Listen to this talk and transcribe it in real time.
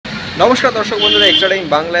নমস্কার দর্শক বন্ধুরা, এক্সট্রা টাইম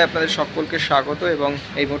বাংলায় আপনাদের সকলকে স্বাগত। এবং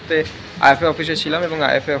এই মুহূর্তে আইএফএ অফিসে ছিলাম এবং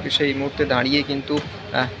আইএফএ অফিসে এই মুহূর্তে দাঁড়িয়ে কিন্তু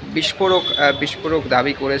বিস্ফোরক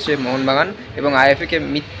দাবি করেছে মোহনবাগান এবং আইএফএকে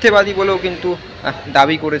মিথ্যেবাদী বলেও কিন্তু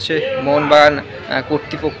দাবি করেছে মোহনবাগান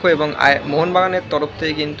কর্তৃপক্ষ। এবং মোহনবাগানের তরফ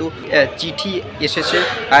থেকে কিন্তু চিঠি এসেছে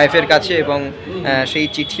আইএফএর কাছে এবং সেই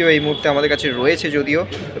চিঠিও এই মুহূর্তে আমাদের কাছে রয়েছে যদিও।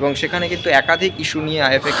 এবং সেখানে কিন্তু একাধিক ইস্যু নিয়ে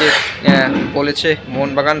আইএফএকে বলেছে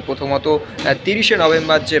মোহনবাগান। প্রথমত 30শে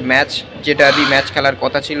নভেম্বর যে ম্যাচ, যে ডার্বি ম্যাচ খেলার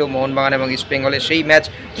কথা ছিল মোহনবাগান এবং ইস্টবেঙ্গলের, সেই ম্যাচ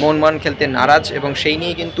মোহনবাগান খেলতে নারাজ এবং সেই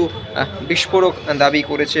নিয়ে কিন্তু বিস্ফোরক দাবি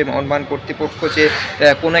করেছে মোহনবাগান কর্তৃপক্ষ যে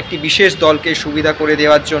কোনো একটি বিশেষ দলকে সুবিধা করে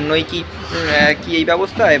দেওয়ার জন্যই কি এই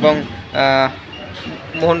ব্যবস্থা। এবং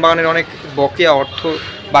মোহনবাগানের অনেক বকেয়া অর্থ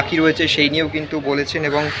বাকি রয়েছে সেই নিয়েও কিন্তু বলেছেন।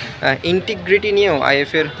 এবং ইন্টিগ্রিটি নিয়েও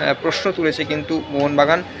আইএফএর প্রশ্ন তুলেছে কিন্তু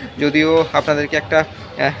মোহনবাগান। যদিও আপনাদেরকে একটা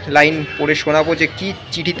লাইন পড়ে শোনাবো যে কী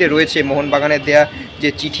চিঠিতে রয়েছে, মোহনবাগানের দেয়া যে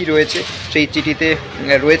চিঠি রয়েছে সেই চিঠিতে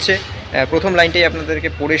রয়েছে। প্রথম লাইনটাই আপনাদেরকে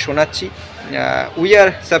পড়ে শোনাচ্ছি। We are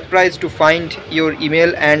surprise to find your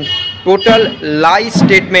email and total lie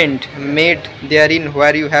statement made দেয়ার-ইন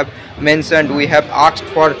where you have mentioned we have asked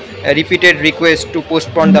for repeated request to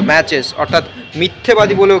postpone the matches. অর্থাৎ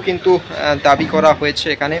মিথ্যেবাদী বলেও কিন্তু দাবি করা হয়েছে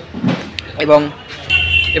এখানে।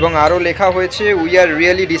 এবং আরও লেখা হয়েছে, we are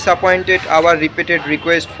really disappointed hour repeated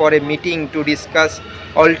request for a meeting to discuss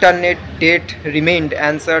alternate date remained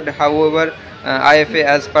answered however IFA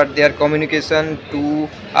as per their communication to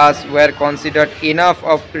us were considered enough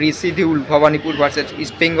of rescheduled Bhawanipur versus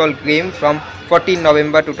East Bengal game from 14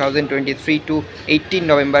 November 2023 to 18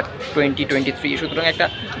 November 2023। সুতরাং একটা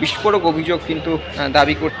বিস্ফোরক অভিযোগ কিন্তু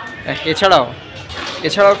দাবি করছে।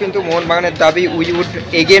 এছাড়াও কিন্তু মোহনবাগানের দাবি, we would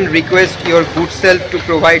again request your good self to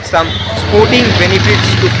provide some sporting benefits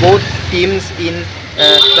to both teams in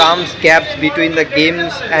terms gaps between the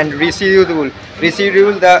games and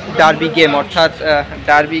reschedule the derby game. অর্থাৎ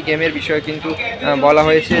ডার্বি গেমের বিষয়ে কিন্তু বলা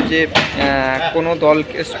হয়েছে যে কোনো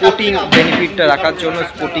দলকে স্পোর্টিং বেনিফিটটা রাখার জন্য,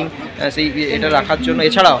 এটা রাখার জন্য।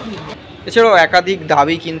 এছাড়াও একাধিক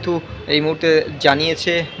দাবি কিন্তু এই মুহূর্তে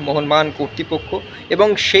জানিয়েছে মোহনবাগান কর্তৃপক্ষ এবং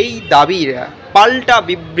সেই দাবির পাল্টা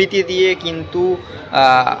বিবৃতি দিয়ে কিন্তু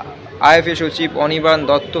আইএফএ সচিব অনির্বাণ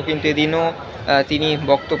দত্ত কিন্তু এদিনও তিনি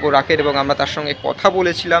বক্তব্য রাখেন এবং আমরা তার সঙ্গে কথা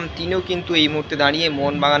বলেছিলাম। তিনিও কিন্তু এই মুহূর্তে দাঁড়িয়ে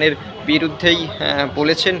মোহনবাগানের বিরুদ্ধেই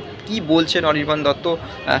বলেছেন। কি বলছেন অনির্বাণ দত্ত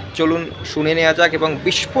চলুন শুনে নেওয়া যাক। এবং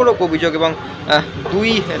বিস্ফোরক অভিযোগ এবং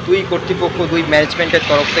দুই কর্তৃপক্ষ, দুই ম্যানেজমেন্টের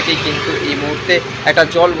তরফ থেকেই কিন্তু এই মুহূর্তে একটা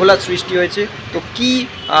জলঘোলা সৃষ্টি হয়েছে। তো কি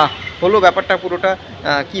হলো ব্যাপারটা পুরোটা,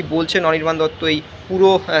 কি বলছেন অনির্বাণ দত্ত এই পুরো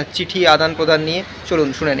চিঠি আদান প্রদান নিয়ে, চলুন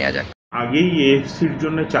শুনে নেওয়া যাক। আগেই এএফসির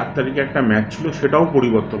জন্য 4 তারিখে একটা ম্যাচ ছিল, সেটাও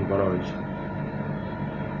পরিবর্তন করা হয়েছে,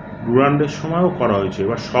 ডুরান্ডের সময়ও করা হয়েছে।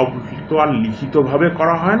 এবার সব তো আর লিখিতভাবে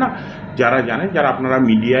করা হয় না। যারা জানেন, যারা আপনারা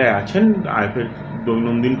মিডিয়ায় আছেন, আইএফএর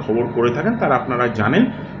দৈনন্দিন খবর করে থাকেন, তারা আপনারা জানেন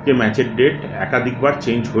যে ম্যাচের ডেট একাধিকবার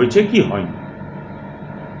চেঞ্জ হয়েছে কি হয়নি।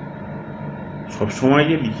 সবসময়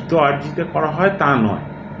যে লিখিত আর্জিতে করা হয় তা নয়।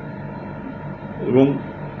 এবং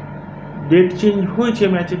ডেট চেঞ্জ হয়েছে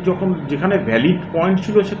ম্যাচের, যেখানে ভ্যালিড পয়েন্ট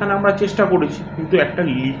ছিল সেখানে আমরা চেষ্টা করেছি, কিন্তু একটা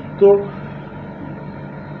লিখিত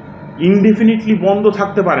ইনডেফিনিটলি বন্ধ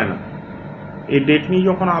থাকতে পারে না। এই ডেট নিয়ে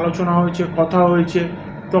যখন আলোচনা হয়েছে, কথা হয়েছে,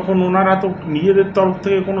 তখন ওনারা তো নিজেদের তরফ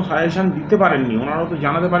থেকে কোনো সাজেশান দিতে পারেননি। ওনারা তো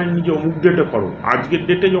জানাতে পারেননি যে অমুক ডেটে করো। আজকের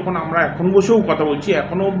ডেটে যখন আমরা এখন বসেও কথা বলছি,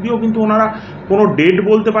 এখনও অবধিও কিন্তু ওনারা কোনো ডেট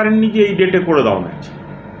বলতে পারেননি যে এই ডেটে করে দাও ম্যাচ।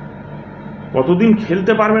 কতদিন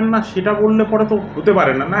খেলতে পারবেন না সেটা বললে পরে তো হতে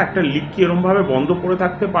পারে না। একটা লিগ কি এরমভাবে বন্ধ করে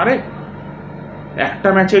থাকতে পারে একটা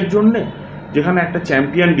ম্যাচের জন্যে, যেখানে একটা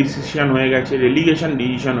চ্যাম্পিয়ন ডিসিশন হয়ে গেছে, রেলিগেশন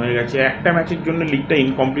ডিসিশন হয়ে গেছে, একটা ম্যাচের জন্য লিগটা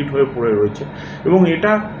ইনকমপ্লিট হয়ে পড়ে রয়েছে। এবং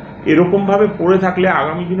এটা এরকমভাবে পড়ে থাকলে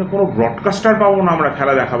আগামী দিনে কোনো ব্রডকাস্টার পাবো না আমরা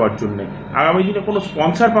খেলা দেখাবার জন্যে, আগামী দিনে কোনো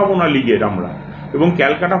স্পন্সার পাবো না লিগের আমরা। এবং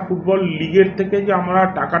ক্যালকাটা ফুটবল লিগের থেকে যে আমরা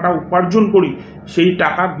টাকাটা উপার্জন করি, সেই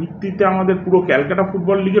টাকার ভিত্তিতে আমাদের পুরো ক্যালকাটা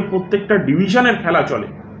ফুটবল লিগের প্রত্যেকটা ডিভিশনের খেলা চলে।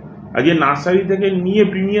 আজকে নার্সারি থেকে নিয়ে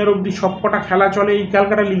প্রিমিয়ার অবধি সবকটা খেলা চলে এই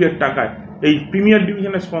ক্যালকাটা লিগের টাকায়, এই প্রিমিয়ার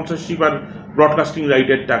ডিভিশনের স্পন্সরশিপ আর ব্রডকাস্টিং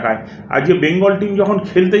রাইটের টাকায়। আজকে বেঙ্গল টিম যখন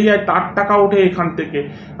খেলতে যায় তার টাকা ওঠে এখান থেকে।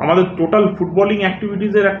 আমাদের টোটাল ফুটবলিং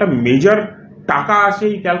অ্যাক্টিভিটিসের একটা মেজর টাকা আসে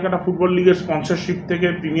এই ক্যালকাটা ফুটবল লিগের স্পন্সরশিপ থেকে,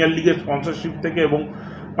 প্রিমিয়ার লিগের স্পন্সরশিপ থেকে এবং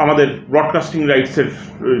আমাদের ব্রডকাস্টিং রাইটসের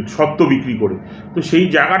সত্ত্ব বিক্রি করে। তো সেই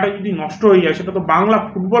জায়গাটা যদি নষ্ট হয়ে যায়, সেটা তো বাংলা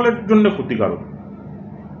ফুটবলের জন্য ক্ষতিকারক।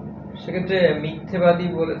 সেক্ষেত্রে মিথ্যেবাদী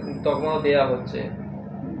বলে তকমাও দেওয়া হচ্ছে,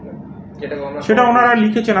 সেটা ওনারা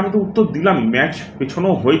লিখেছেন। আমি তো উত্তর দিলাম, ম্যাচ পেছনো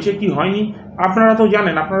হয়েছে কি হয়নি আপনারা তো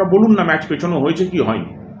জানেন, আপনারা বলুন না ম্যাচ পেছনো হয়েছে কি হয়নি।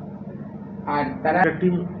 আর তারা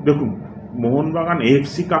দেখুন, মোহনবাগান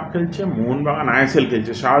এএফসি কাপ খেলছে, মোহনবাগান আইএসএল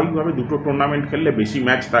খেলছে। স্বাভাবিকভাবে দুটো টুর্নামেন্ট খেললে বেশি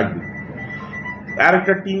ম্যাচ থাকবে। আর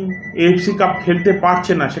একটা টিম এএফসি কাপ খেলতে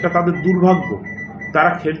পারছে না, সেটা তাদের দুর্ভাগ্য।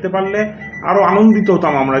 তারা খেলতে পারলে আরও আনন্দিত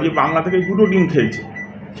হতাম আমরা যে বাংলা থেকে দুটো টিম খেলছে,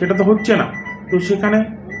 সেটা তো হচ্ছে না। তো সেখানে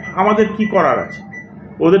আমাদের কি করার আছে?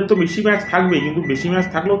 ওদের তো বেশি ম্যাচ থাকবে, কিন্তু বেশি ম্যাচ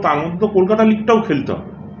থাকলেও তার মধ্যে তো কলকাতা লিগটাও খেলতে হবে।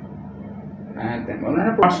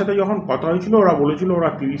 তার সাথে যখন কথা হয়েছিল ওরা বলেছিল ওরা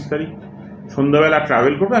 30 তারিখ সন্ধ্যাবেলা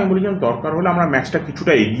ট্রাভেল করবে। আমি বলেছিলাম দরকার হলে আমরা ম্যাচটা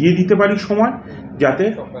কিছুটা এগিয়ে দিতে পারি সময়, যাতে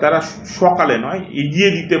তারা সকালে নয় এগিয়ে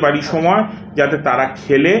দিতে পারি সময়, যাতে তারা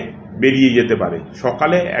খেলে বেরিয়ে যেতে পারে।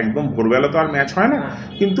 সকালে একদম ভোরবেলা তো আর ম্যাচ হয় না,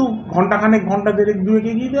 কিন্তু ঘন্টাখানেক ঘন্টা দেড়েক দুয়েক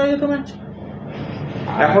এগিয়ে দেওয়া যেত ম্যাচ।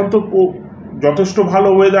 এখন তো যথেষ্ট ভালো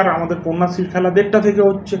ওয়েদার, আমাদের কন্যাশ্রীর খেলা 1:30 থেকে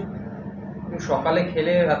হচ্ছে। সকালে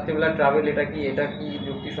খেলে রাত্রিবেলা ট্রাভেল, এটা কি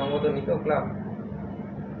যুক্তিসঙ্গত নিত ক্লাব?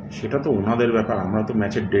 সেটা তো ওনাদের ব্যাপার, আমরা তো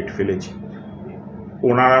ম্যাচের ডেট ফেলেছি।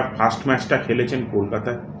 ওনারা ফার্স্ট ম্যাচটা খেলেছেন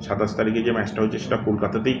কলকাতায়, 27 তারিখে যে ম্যাচটা হচ্ছে সেটা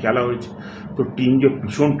কলকাতাতেই খেলা হয়েছে। তো টিম যে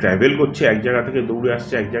ভীষণ ট্র্যাভেল করছে, এক জায়গা থেকে দৌড়ে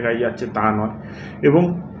আসছে এক জায়গায় যাচ্ছে তা নয়। এবং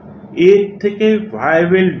এর থেকে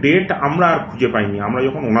ভায়াবেল ডেট আমরা আর খুঁজে পাইনি। আমরা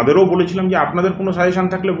যখন ওনাদেরও বলেছিলাম যে আপনাদের কোনো সাজেশন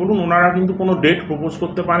থাকলে বলুন, ওনারা কিন্তু কোনো ডেট প্রপোজ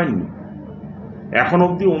করতে পারেননি। এখন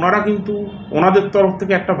অবধি ওনারা কিন্তু ওনাদের তরফ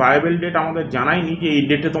থেকে একটা ভায়াবেল ডেট আমাদের জানায়নি যে এই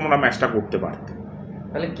ডেটে তোমরা ম্যাচটা করতে পারতে।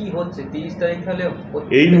 তাহলে কি হচ্ছে 30 তারিখ? তাহলে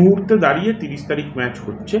এই মুহূর্তে দাঁড়িয়ে 30 তারিখ ম্যাচ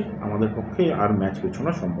হচ্ছে, আমাদের পক্ষে আর ম্যাচ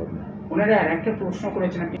পেছানো সম্ভব নয়। ওনারা আরেকটা প্রশ্ন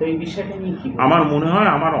করেছেন এই বিষয়টা নিয়ে কি? আমার মনে হয়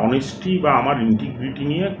আমার অনেস্টি বা আমার ইন্টিগ্রিটি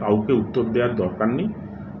নিয়ে কাউকে উত্তর দেওয়ার দরকার নেই।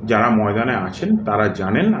 যারা ময়দানে আছেন তারা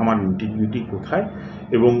জানেন আমার ইন্টিগ্রিটি কোথায়,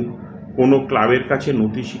 এবং কোনো ক্লাবের কাছে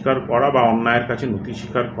নথি স্বীকার করা বা অন্যায়ের কাছে নথি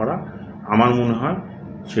স্বীকার করা আমার মনে হয়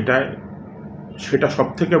সেটা সব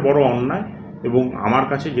থেকে বড় অন্যায়। এবং আমার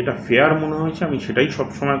কাছে যেটা ফেয়ার মনে হয়েছে আমি সেটাই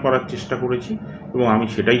সবসময় করার চেষ্টা করেছি, এবং আমি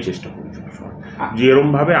সেটাই চেষ্টা করি সবসময়।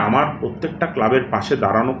 যেরমভাবে আমার প্রত্যেকটা ক্লাবের পাশে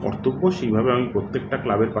দাঁড়ানো কর্তব্য, সেইভাবে আমি প্রত্যেকটা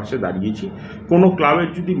ক্লাবের পাশে দাঁড়িয়েছি। কোনো ক্লাবের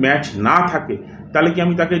যদি ম্যাচ না থাকে তাহলে কি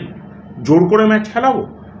আমি তাকে জোর করে ম্যাচ খেলাবো?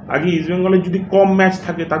 আগে ইস্টবেঙ্গলের যদি কম ম্যাচ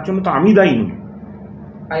থাকে তার জন্য তো আমি দায়ী নই।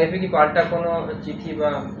 আইএফএ কি পাল্টা কোনো চিঠি বা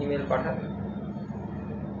ইমেল পাঠাবে?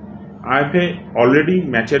 আইএফএ অলরেডি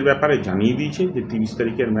ম্যাচের ব্যাপারে জানিয়ে দিয়েছে যে 30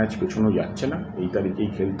 তারিখের ম্যাচ পেছনো যাচ্ছে না, এই তারিখেই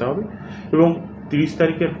খেলতে হবে, এবং 30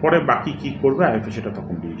 তারিখের পরে বাকি কি করবে আইএফএ সেটা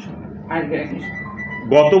তখন ডিসিশন নেবে।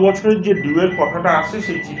 গত বছরের যে ডিউয়ের কথাটা আসছে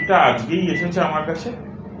সেই চিঠিটা আজকেই এসেছে আমার কাছে,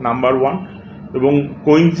 নাম্বার 1। এবং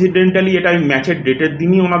কোইন্সিডেন্টালি এটা আমি ম্যাচের ডেটের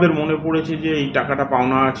দিনই ওনাদের মনে পড়েছে যে এই টাকাটা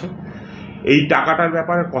পাওনা আছে। এই টাকাটার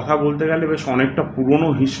ব্যাপারে কথা বলতে গেলে বেশ অনেকটা পুরনো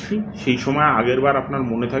হিস্ট্রি। সেই সময় আগেরবার আপনার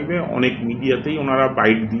মনে থাকবে অনেক মিডিয়াতেই ওনারা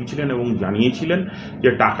বাইট দিয়েছিলেন এবং জানিয়েছিলেন যে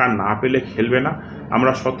টাকা না পেলে খেলবে না।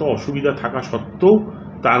 আমরা শত অসুবিধা থাকা সত্ত্বেও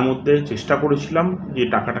তার মধ্যে চেষ্টা করেছিলাম যে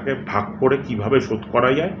টাকাটাকে ভাগ করে কিভাবে শোধ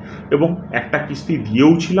করা যায়, এবং একটা কিস্তি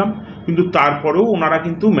দিয়েও ছিলাম, কিন্তু তারপরেও ওনারা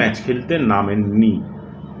কিন্তু ম্যাচ খেলতে নামেননি।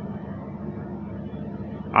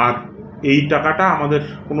 আর এই টাকাটা আমাদের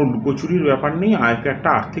কোনো লুকোচুরির ব্যাপার নেই। আইএফএ একটা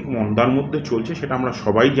আর্থিক মন্দার মধ্যে চলছে, সেটা আমরা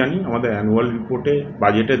সবাই জানি। আমাদের অ্যানুয়াল রিপোর্টে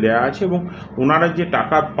বাজেটে দেয়া আছে, এবং ওনারা যে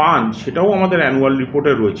টাকা পান সেটাও আমাদের অ্যানুয়াল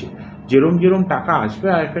রিপোর্টে রয়েছে। যেরম টাকা আসবে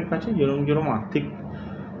আইএফএর কাছে, যেরম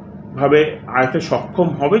আর্থিকভাবে আইএফএ সক্ষম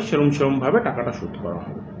হবে, সেরমভাবে টাকাটা শোধ করা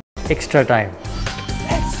হবে। Extra time.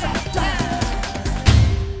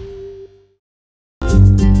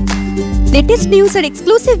 লেটেস্ট নিউজ আর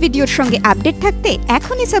এক্সক্লুসিভ ভিডিওর সঙ্গে আপডেট থাকতে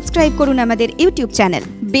এখনই সাবস্ক্রাইব করুন আমাদের ইউটিউব চ্যানেল।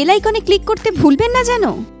 বেল আইকনে ক্লিক করতে ভুলবেন না যেন।